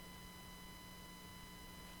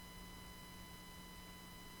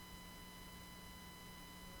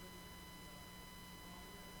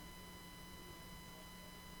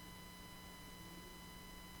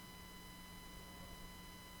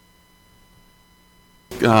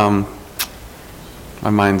my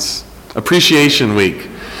mind's Appreciation Week.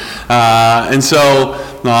 And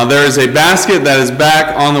so there is a basket that is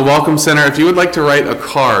back on the Welcome Center. If you would like to write a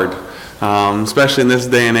card, especially in this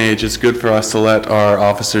day and age, it's good for us to let our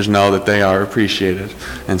officers know that they are appreciated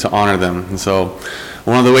and to honor them. And so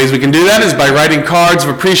one of the ways we can do that is by writing cards of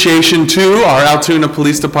appreciation to our Altoona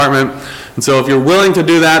Police Department. And so if you're willing to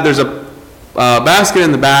do that, there's a basket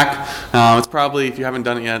in the back. It's probably, if you haven't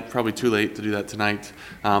done it yet, probably too late to do that tonight.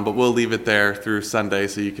 But we'll leave it there through Sunday,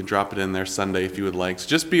 so you can drop it in there Sunday if you would like. So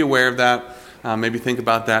just be aware of that. Maybe think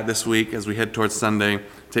about that this week as we head towards Sunday.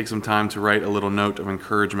 Take some time to write a little note of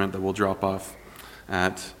encouragement that we'll drop off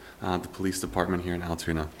at the police department here in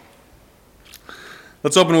Altoona.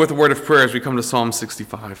 Let's open with a word of prayer as we come to Psalm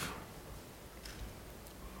 65.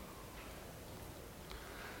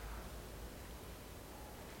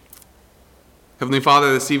 Heavenly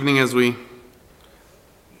Father, this evening as we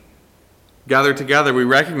gather together, we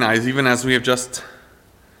recognize, even as we have just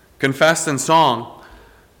confessed in song,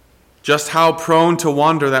 just how prone to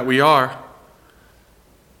wander that we are.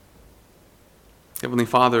 Heavenly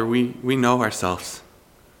Father, we know ourselves.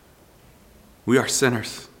 We are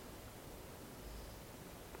sinners.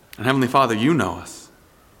 And Heavenly Father, you know us.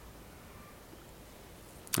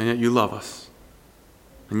 And yet you love us.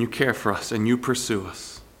 And you care for us. And you pursue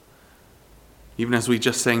us. Even as we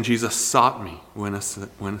just sang, Jesus sought me when a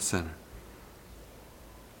sinner.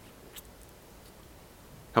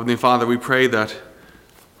 Heavenly Father, we pray that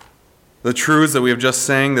the truths that we have just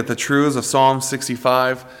sang, that the truths of Psalm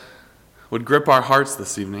 65 would grip our hearts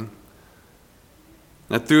this evening.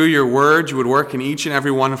 That through your word you would work in each and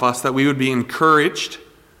every one of us, that we would be encouraged,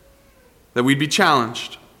 that we'd be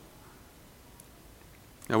challenged,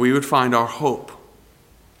 that we would find our hope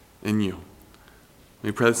in you.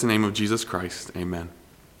 We pray this in the name of Jesus Christ. Amen.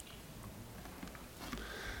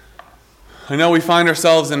 I know we find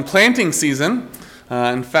ourselves in planting season.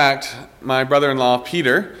 In fact, my brother-in-law,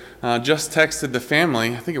 Peter, just texted the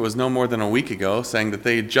family, I think it was no more than a week ago, saying that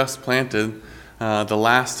they had just planted the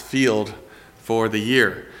last field for the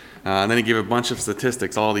year. And then he gave a bunch of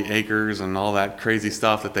statistics, all the acres and all that crazy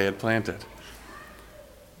stuff that they had planted.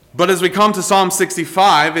 But as we come to Psalm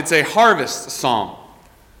 65, it's a harvest psalm.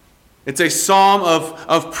 It's a psalm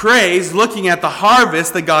of praise, looking at the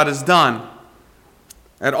harvest that God has done,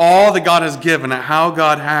 at all that God has given, at how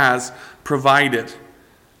God has provided.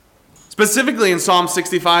 Specifically in Psalm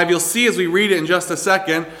 65, you'll see as we read it in just a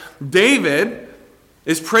second, David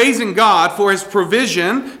is praising God for his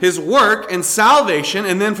provision, his work, and salvation,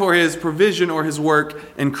 and then for his provision or his work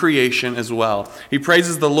and creation as well. He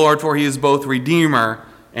praises the Lord for he is both Redeemer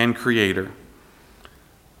and Creator.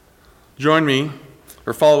 Join me,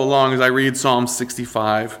 or follow along as I read Psalm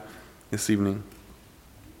 65 this evening.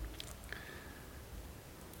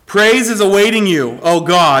 Praise is awaiting you, O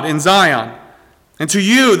God, in Zion, and to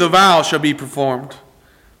you the vow shall be performed.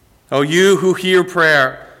 O you who hear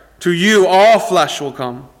prayer, to you all flesh will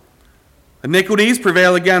come. Iniquities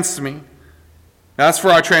prevail against me. As for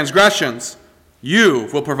our transgressions, you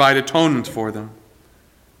will provide atonement for them.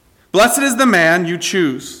 Blessed is the man you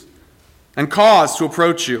choose and cause to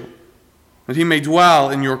approach you, that he may dwell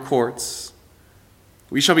in your courts.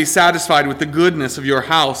 We shall be satisfied with the goodness of your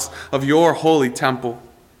house, of your holy temple.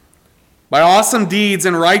 By awesome deeds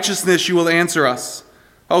and righteousness you will answer us,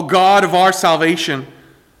 O God of our salvation,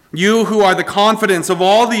 you who are the confidence of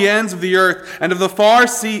all the ends of the earth and of the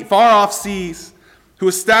far-off seas, who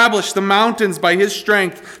established the mountains by his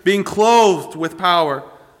strength, being clothed with power.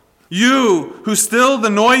 You who still the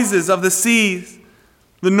noises of the seas,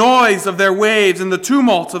 the noise of their waves and the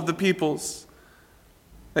tumult of the peoples.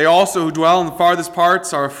 They also who dwell in the farthest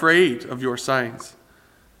parts are afraid of your signs.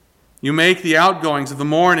 You make the outgoings of the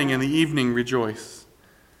morning and the evening rejoice.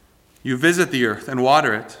 You visit the earth and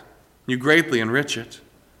water it. You greatly enrich it.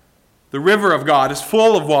 The river of God is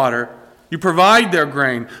full of water. You provide their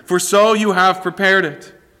grain, for so you have prepared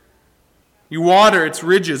it. You water its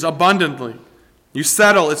ridges abundantly. You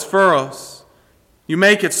settle its furrows. You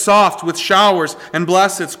make it soft with showers and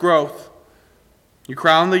bless its growth. You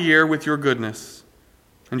crown the year with your goodness,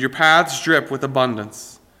 and your paths drip with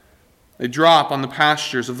abundance. They drop on the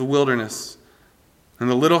pastures of the wilderness, and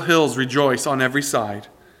the little hills rejoice on every side.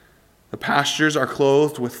 The pastures are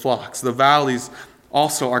clothed with flocks. The valleys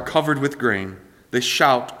also are covered with grain. They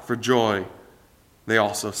shout for joy. They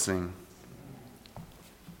also sing.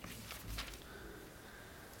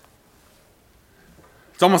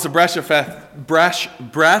 It's almost a breath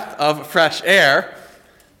of fresh air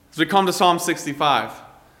as we come to Psalm 65.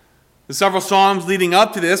 The several psalms leading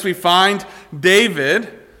up to this, we find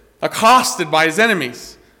David accosted by his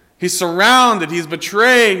enemies. He's surrounded, he's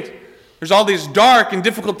betrayed, There's all these dark and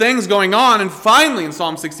difficult things going on, and finally in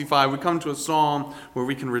Psalm 65 we come to a psalm where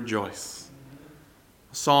we can rejoice.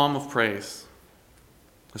 A psalm of praise.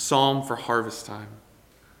 A psalm for harvest time.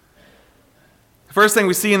 The first thing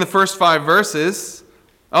we see in the first 5 verses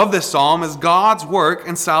of this psalm is God's work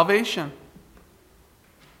and salvation.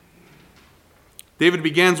 David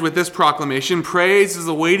begins with this proclamation: "Praise is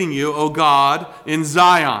awaiting you, O God, in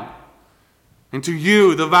Zion, and to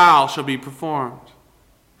you the vow shall be performed."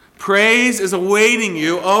 Praise is awaiting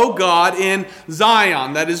you, O God, in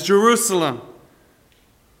Zion, that is Jerusalem.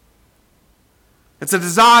 It's a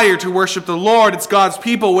desire to worship the Lord. It's God's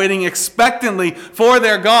people waiting expectantly for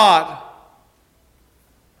their God.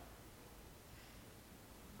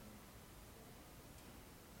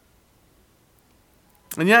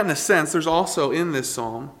 And yet, in a sense, there's also in this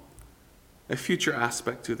psalm a future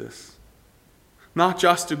aspect to this. Not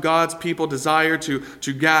just do God's people desire to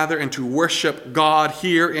gather and to worship God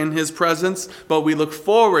here in His presence, but we look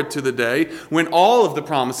forward to the day when all of the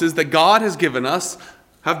promises that God has given us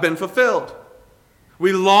have been fulfilled.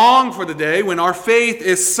 We long for the day when our faith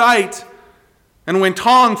is sight, and when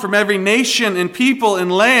tongue from every nation and people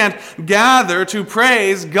and land gather to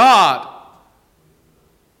praise God.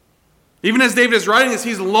 Even as David is writing this,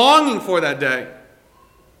 he's longing for that day.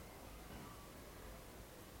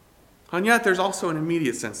 And yet there's also an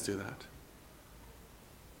immediate sense to that.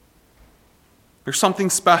 There's something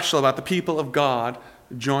special about the people of God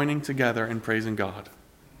joining together and praising God,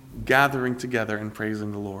 gathering together and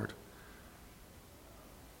praising the Lord.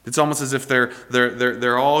 It's almost as if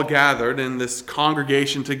they're all gathered in this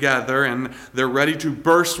congregation together and they're ready to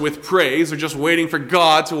burst with praise. They're just waiting for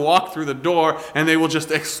God to walk through the door and they will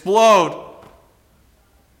just explode.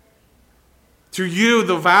 To you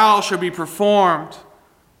the vow shall be performed.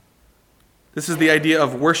 This is the idea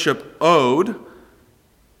of worship owed.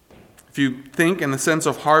 If you think in the sense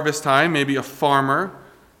of harvest time, maybe a farmer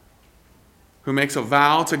who makes a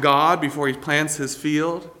vow to God before he plants his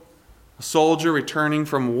field. A soldier returning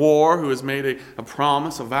from war who has made a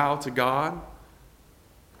promise, a vow to God.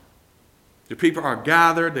 The people are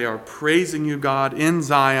gathered, they are praising you, God, in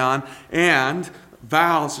Zion, and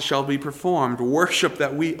vows shall be performed. Worship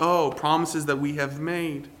that we owe, promises that we have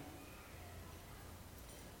made.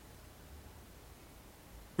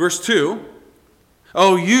 Verse 2,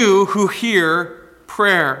 "O you who hear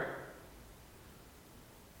prayer."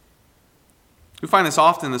 We find this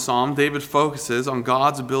often in the psalm. David focuses on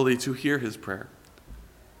God's ability to hear his prayer.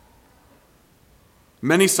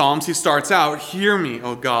 Many psalms he starts out, "Hear me,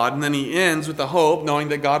 O God," and then he ends with the hope, knowing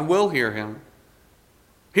that God will hear him.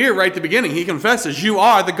 Here, right at the beginning, he confesses, "You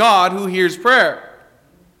are the God who hears prayer."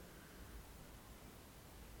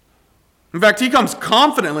 In fact, he comes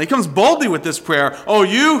confidently, he comes boldly with this prayer. "Oh,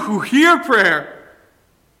 you who hear prayer."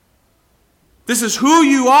 This is who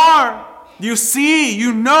you are. You see,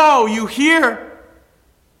 you know, you hear.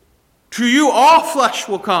 To you all flesh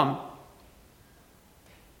will come.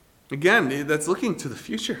 Again, that's looking to the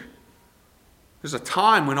future. There's a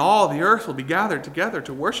time when all the earth will be gathered together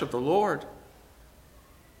to worship the Lord.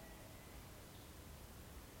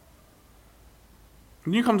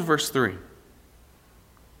 And you come to verse 3.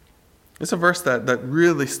 It's a verse that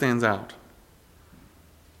really stands out.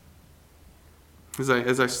 As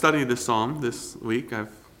I study this psalm this week,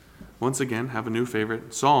 I've once again have a new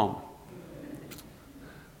favorite psalm.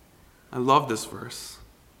 I love this verse.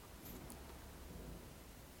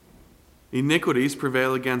 "Iniquities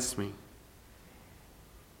prevail against me.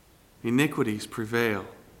 Iniquities prevail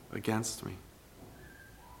against me."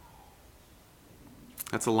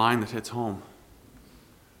 That's a line that hits home.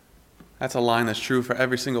 That's a line that's true for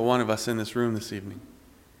every single one of us in this room this evening.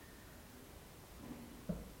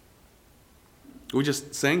 We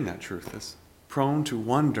just sang that truth. It's prone to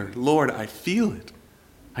wonder. Lord, I feel it.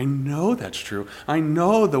 I know that's true. I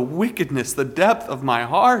know the wickedness, the depth of my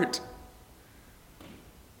heart.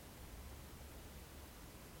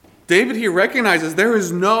 David here recognizes there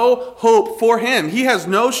is no hope for him. He has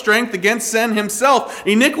no strength against sin himself.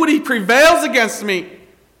 Iniquity prevails against me.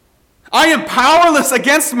 I am powerless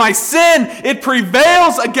against my sin. It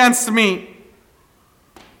prevails against me.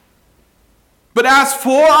 But as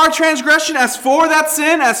for our transgression, as for that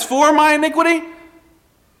sin, as for my iniquity,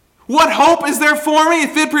 what hope is there for me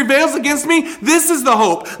if it prevails against me? This is the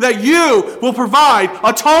hope, that you will provide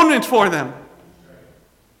atonement for them.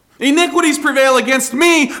 Iniquities prevail against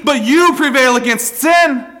me, but you prevail against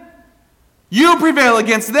sin. You prevail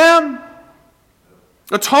against them.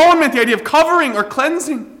 Atonement, the idea of covering or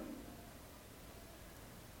cleansing.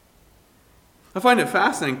 I find it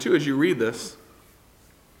fascinating, too, as you read this.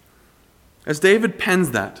 As David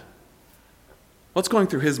pens that, what's going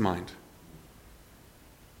through his mind?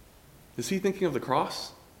 Is he thinking of the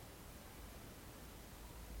cross?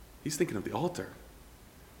 He's thinking of the altar.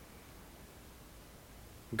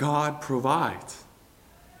 God provides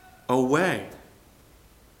a way.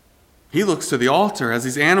 He looks to the altar as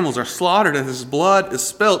these animals are slaughtered, as his blood is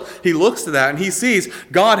spilt. He looks to that and he sees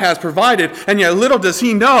God has provided, and yet little does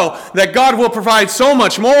he know that God will provide so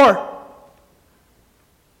much more.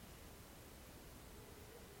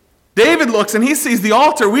 David looks and he sees the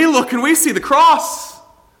altar. We look and we see the cross.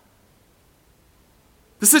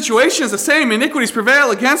 The situation is the same. Iniquities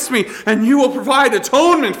prevail against me, and you will provide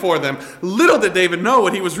atonement for them. Little did David know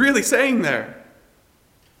what he was really saying there.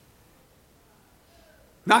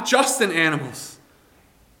 Not just in animals,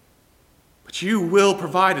 but you will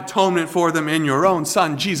provide atonement for them in your own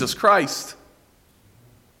Son, Jesus Christ.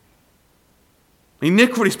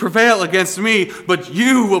 Iniquities prevail against me, but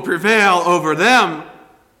you will prevail over them.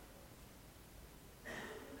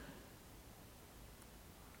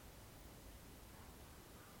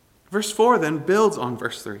 Verse 4 then builds on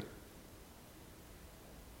verse 3. And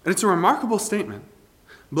it's a remarkable statement.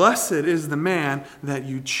 Blessed is the man that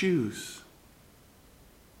you choose.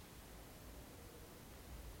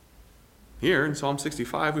 Here in Psalm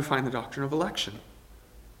 65, we find the doctrine of election.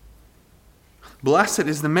 Blessed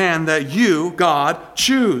is the man that you, God,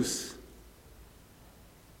 choose.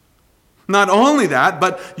 Not only that,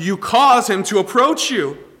 but you cause him to approach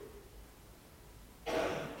you.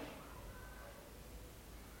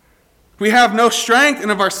 We have no strength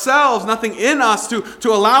in of ourselves, nothing in us to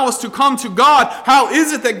allow us to come to God. How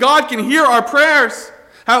is it that God can hear our prayers?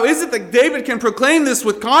 How is it that David can proclaim this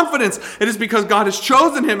with confidence? It is because God has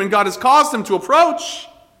chosen him and God has caused him to approach.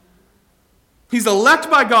 He's elect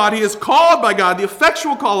by God. He is called by God, the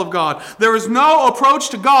effectual call of God. There is no approach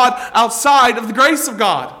to God outside of the grace of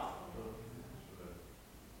God.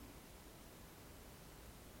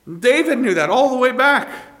 David knew that all the way back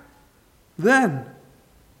then.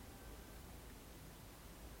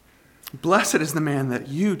 Blessed is the man that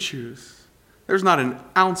you choose. There's not an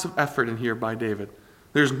ounce of effort in here by David.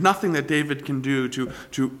 There's nothing that David can do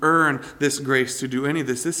to earn this grace, to do any of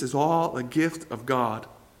this. This is all a gift of God.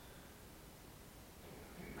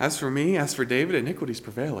 As for me, as for David, iniquities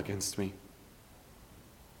prevail against me.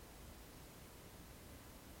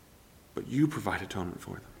 But you provide atonement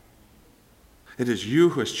for them. It is you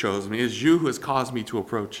who has chosen me. It is you who has caused me to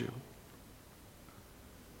approach you.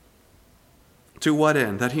 To what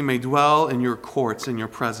end? That he may dwell in your courts, in your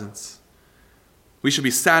presence. We should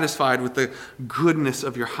be satisfied with the goodness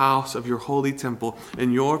of your house, of your holy temple.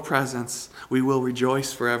 In your presence, we will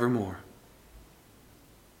rejoice forevermore.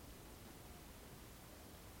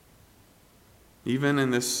 Even in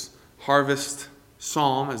this harvest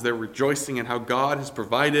psalm, as they're rejoicing in how God has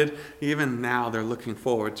provided, even now they're looking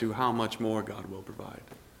forward to how much more God will provide,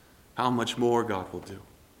 how much more God will do.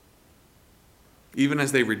 Even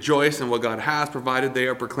as they rejoice in what God has provided, they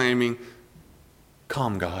are proclaiming,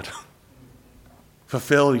 "Come, God.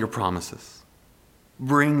 Fulfill your promises.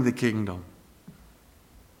 Bring the kingdom."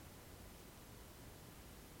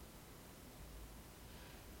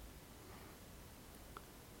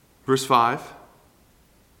 Verse 5.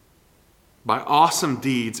 By awesome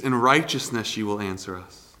deeds in righteousness you will answer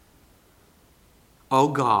us, O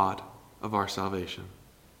God of our salvation.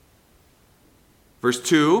 Verse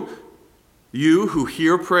 2. You who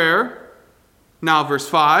hear prayer. Now verse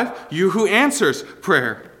 5. You who answers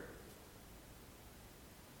prayer.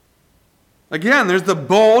 Again, there's the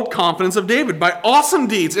bold confidence of David. By awesome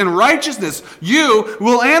deeds in righteousness, you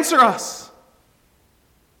will answer us.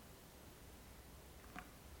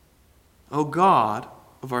 O God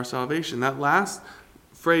of our salvation. That last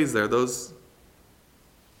phrase there, those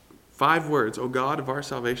 5 words, O God of our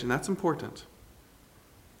salvation, that's important.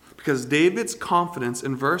 Because David's confidence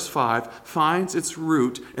in verse 5 finds its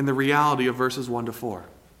root in the reality of verses 1 to 4.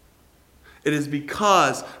 It is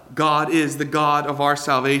because God is the God of our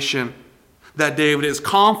salvation that David is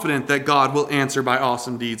confident that God will answer by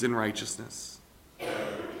awesome deeds in righteousness.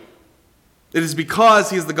 It is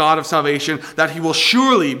because he is the God of salvation that he will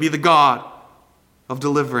surely be the God of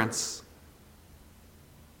deliverance.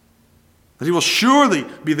 That he will surely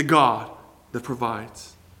be the God that provides.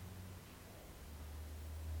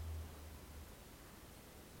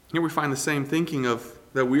 Here we find the same thinking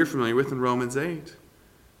that we're familiar with in Romans 8.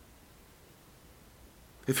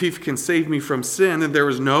 If he can save me from sin, then there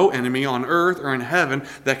is no enemy on earth or in heaven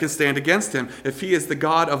that can stand against him. If he is the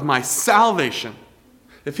God of my salvation,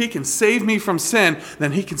 if he can save me from sin,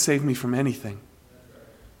 then he can save me from anything.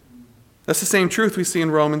 That's the same truth we see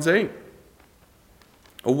in Romans 8.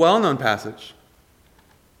 A well-known passage.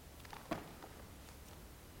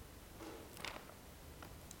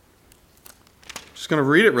 Just going to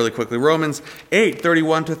read it really quickly. Romans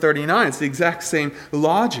 8:31-39. It's the exact same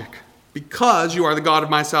logic. Because you are the God of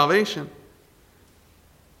my salvation.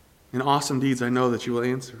 In awesome deeds I know that you will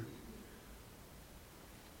answer.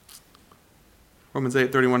 Romans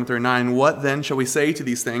 8:31-39. What then shall we say to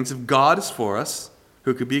these things? If God is for us,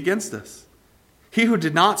 who could be against us? He who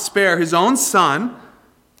did not spare his own son,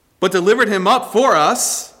 but delivered him up for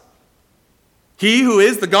us, he who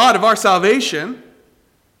is the God of our salvation,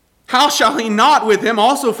 how shall he not with him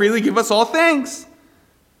also freely give us all things?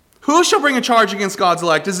 Who shall bring a charge against God's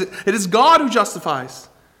elect? It is God who justifies.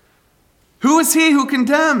 Who is he who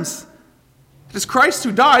condemns? It is Christ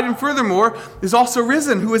who died, and furthermore is also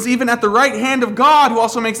risen, who is even at the right hand of God, who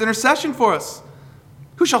also makes intercession for us.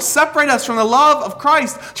 Who shall separate us from the love of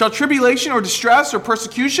Christ? Shall tribulation or distress or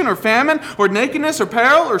persecution or famine or nakedness or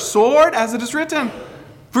peril or sword, as it is written?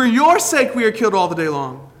 For your sake we are killed all the day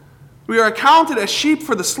long. We are accounted as sheep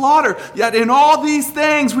for the slaughter. Yet in all these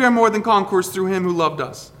things we are more than conquerors through him who loved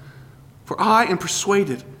us. For I am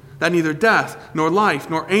persuaded that neither death, nor life,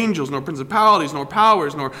 nor angels, nor principalities, nor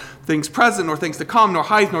powers, nor things present, nor things to come, nor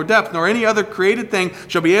height, nor depth, nor any other created thing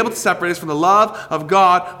shall be able to separate us from the love of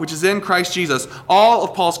God which is in Christ Jesus. All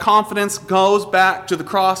of Paul's confidence goes back to the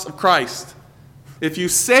cross of Christ. If you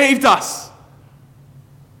saved us,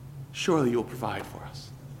 surely you will provide for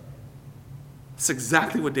us. That's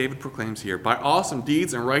exactly what David proclaims here. By awesome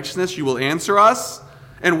deeds and righteousness you will answer us.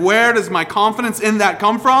 And where does my confidence in that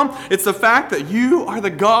come from? It's the fact that you are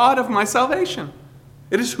the God of my salvation.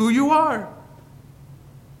 It is who you are.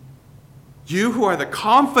 You who are the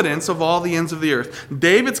confidence of all the ends of the earth.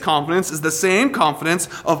 David's confidence is the same confidence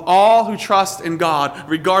of all who trust in God,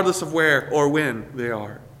 regardless of where or when they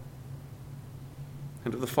are.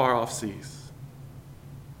 And of the far-off seas.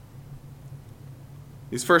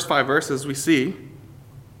 These first 5 verses we see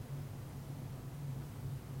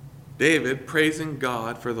David praising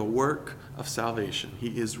God for the work of salvation.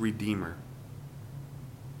 He is Redeemer.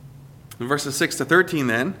 In verses 6-13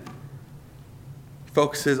 then, he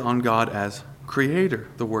focuses on God as Creator,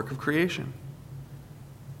 the work of creation.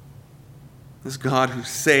 This God who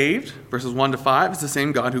saved, verses 1-5, is the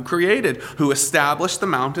same God who created, who established the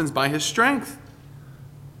mountains by his strength,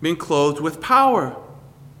 being clothed with power.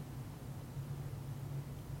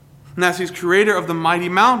 And as he's creator of the mighty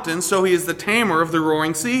mountains, so he is the tamer of the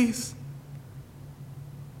roaring seas.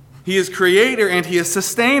 He is creator and he is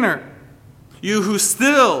sustainer. You who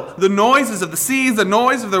still the noises of the seas, the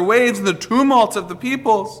noise of their waves, and the tumults of the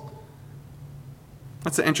peoples.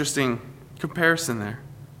 That's an interesting comparison there.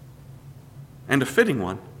 And a fitting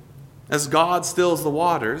one. As God stills the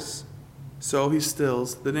waters, so he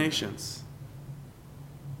stills the nations.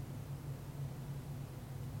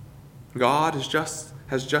 God has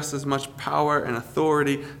just as much power and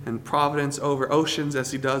authority and providence over oceans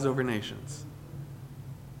as he does over nations.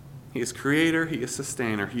 He is creator, he is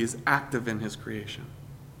sustainer, he is active in his creation.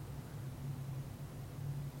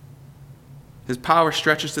 His power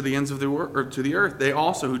stretches to the ends of the earth. They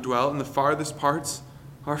also who dwell in the farthest parts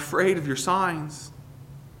are afraid of your signs.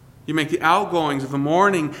 You make the outgoings of the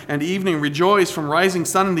morning and evening rejoice, from rising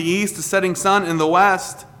sun in the east to setting sun in the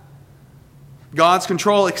west. God's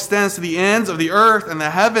control extends to the ends of the earth, and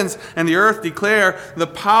the heavens and the earth declare the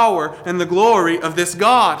power and the glory of this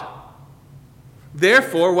God.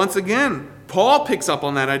 Therefore, once again, Paul picks up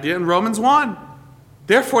on that idea in Romans 1.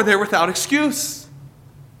 Therefore, they're without excuse.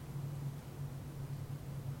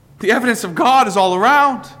 The evidence of God is all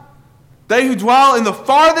around. They who dwell in the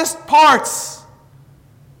farthest parts,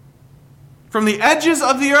 from the edges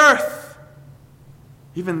of the earth,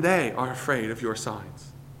 even they are afraid of your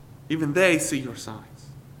signs. Even they see your signs.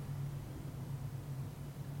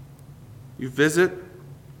 You visit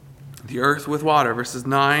the earth with water, verses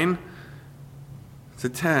 9-10,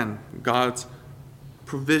 God's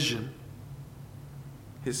provision,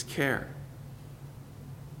 his care.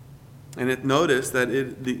 And notice that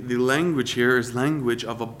the language here is language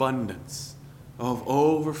of abundance, of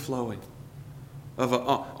overflowing, of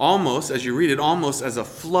almost, as you read it, almost as a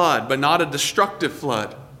flood, but not a destructive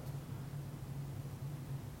flood.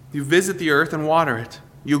 You visit the earth and water it.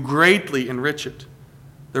 You greatly enrich it.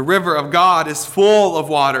 The river of God is full of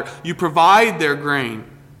water. You provide their grain,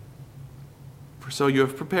 for so you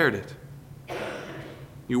have prepared it.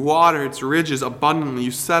 You water its ridges abundantly.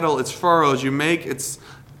 You settle its furrows. You make its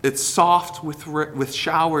soft with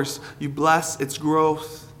showers. You bless its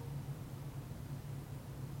growth.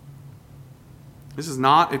 This is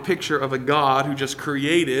not a picture of a God who just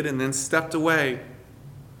created and then stepped away.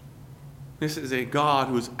 This is a God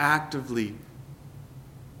who is actively,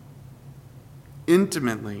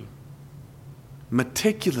 intimately,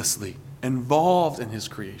 meticulously involved in his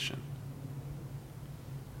creation.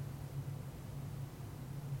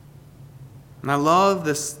 And I love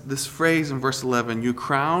this phrase in verse 11, you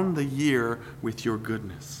crown the year with your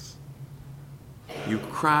goodness. You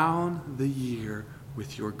crown the year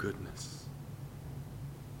with your goodness.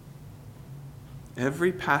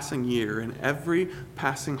 Every passing year and every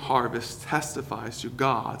passing harvest testifies to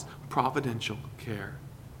God's providential care.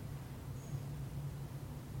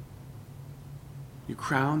 You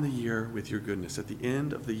crown the year with your goodness. At the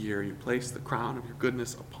end of the year, you place the crown of your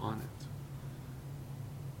goodness upon it.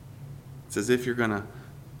 It's as if you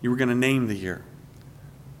were going to name the year.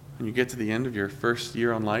 And you get to the end of your first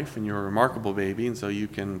year on life, and you're a remarkable baby, and so you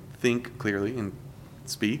can think clearly and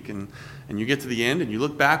speak. And you get to the end, and you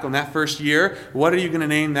look back on that first year. What are you going to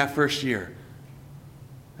name that first year?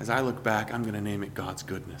 As I look back, I'm going to name it God's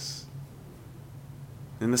goodness.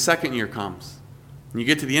 Then the second year comes. And you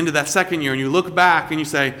get to the end of that second year, and you look back, and you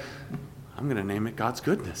say, I'm going to name it God's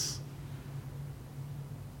goodness.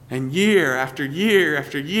 And year after year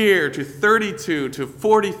after year, to 32, to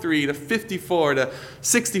 43, to 54, to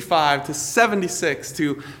 65, to 76,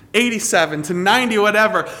 to 87, to 90,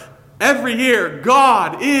 whatever. Every year,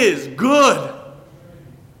 God is good.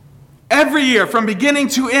 Every year, from beginning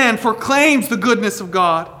to end, proclaims the goodness of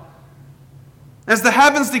God. As the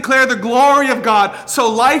heavens declare the glory of God,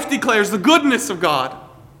 so life declares the goodness of God.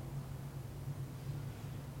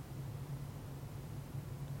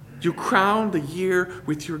 You crown the year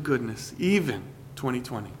with your goodness, even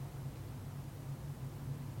 2020.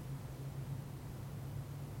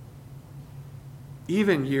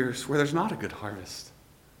 Even years where there's not a good harvest.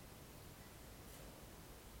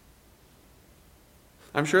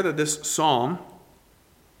 I'm sure that this psalm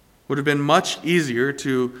would have been much easier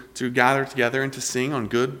to gather together and to sing on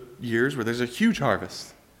good years where there's a huge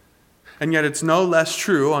harvest. And yet it's no less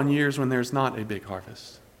true on years when there's not a big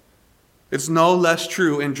harvest. It's no less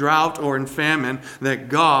true in drought or in famine that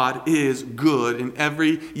God is good and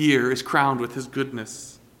every year is crowned with his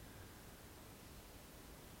goodness.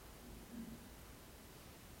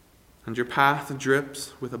 And your path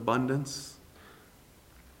drips with abundance.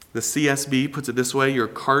 The CSB puts it this way, your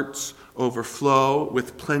carts overflow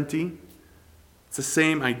with plenty. It's the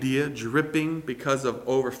same idea, dripping because of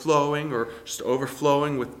overflowing or just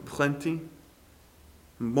overflowing with plenty.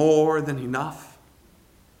 More than enough.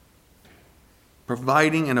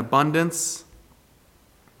 Providing in abundance.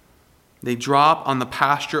 They drop on the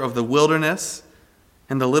pasture of the wilderness,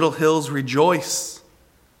 and the little hills rejoice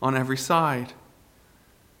on every side.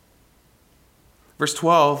 Verse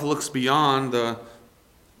 12 looks beyond the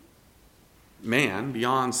man,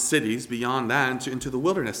 beyond cities, beyond that, into the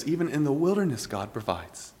wilderness. Even in the wilderness, God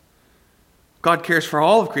provides. God cares for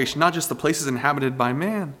all of creation, not just the places inhabited by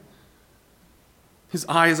man. His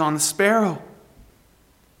eye is on the sparrow.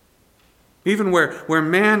 Even where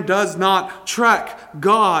man does not trek,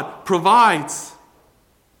 God provides.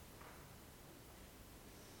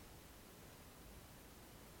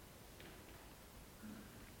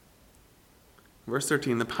 Verse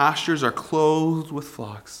 13, the pastures are clothed with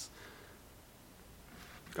flocks.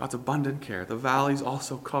 God's abundant care. The valleys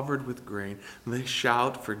also covered with grain. They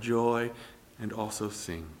shout for joy and also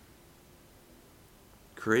sing.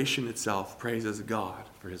 Creation itself praises God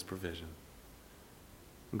for his provision.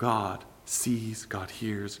 God sees, God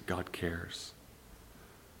hears, God cares.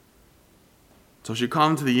 So as you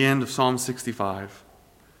come to the end of Psalm 65,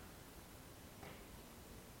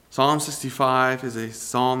 Psalm 65 is a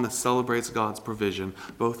psalm that celebrates God's provision,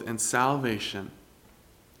 both in salvation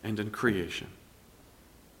and in creation.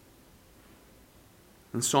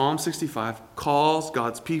 And Psalm 65 calls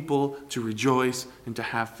God's people to rejoice and to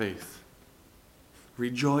have faith.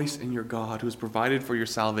 Rejoice in your God who has provided for your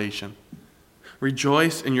salvation.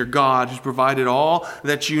 Rejoice in your God who's provided all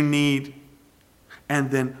that you need,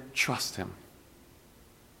 and then trust him.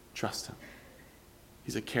 Trust him.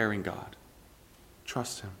 He's a caring God.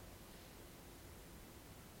 Trust him.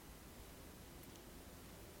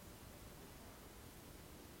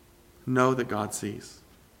 Know that God sees.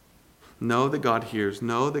 Know that God hears.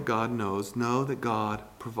 Know that God knows. Know that God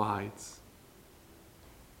provides.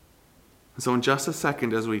 And so in just a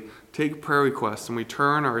second, as we take prayer requests and we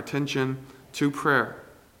turn our attention to prayer,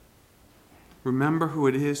 remember who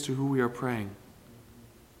it is to who we are praying.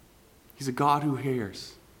 He's a God who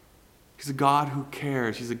hears. He's a God who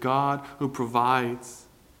cares. He's a God who provides.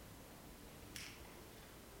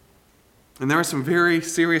 And there are some very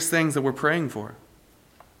serious things that we're praying for.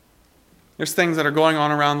 There's things that are going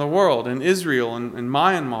on around the world, in Israel and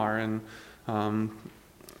Myanmar and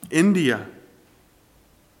India.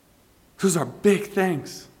 Those are big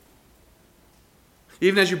things.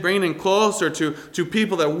 Even as you bring in closer to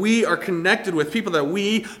people that we are connected with, people that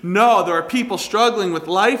we know. There are people struggling with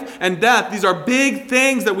life and death. These are big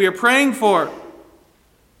things that we are praying for.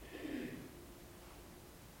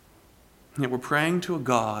 And yet we're praying to a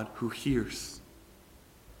God who hears,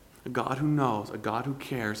 a God who knows, a God who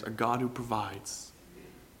cares, a God who provides.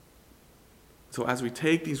 So as we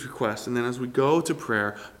take these requests and then as we go to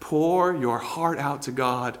prayer, pour your heart out to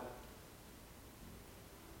God.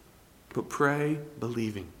 But pray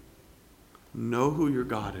believing. Know who your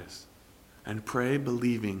God is. And pray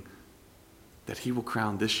believing that He will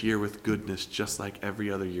crown this year with goodness just like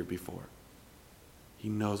every other year before. He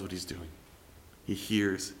knows what He's doing. He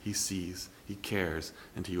hears, He sees, He cares,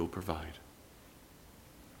 and He will provide.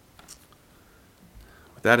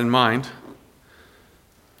 With that in mind,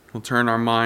 we'll turn our mind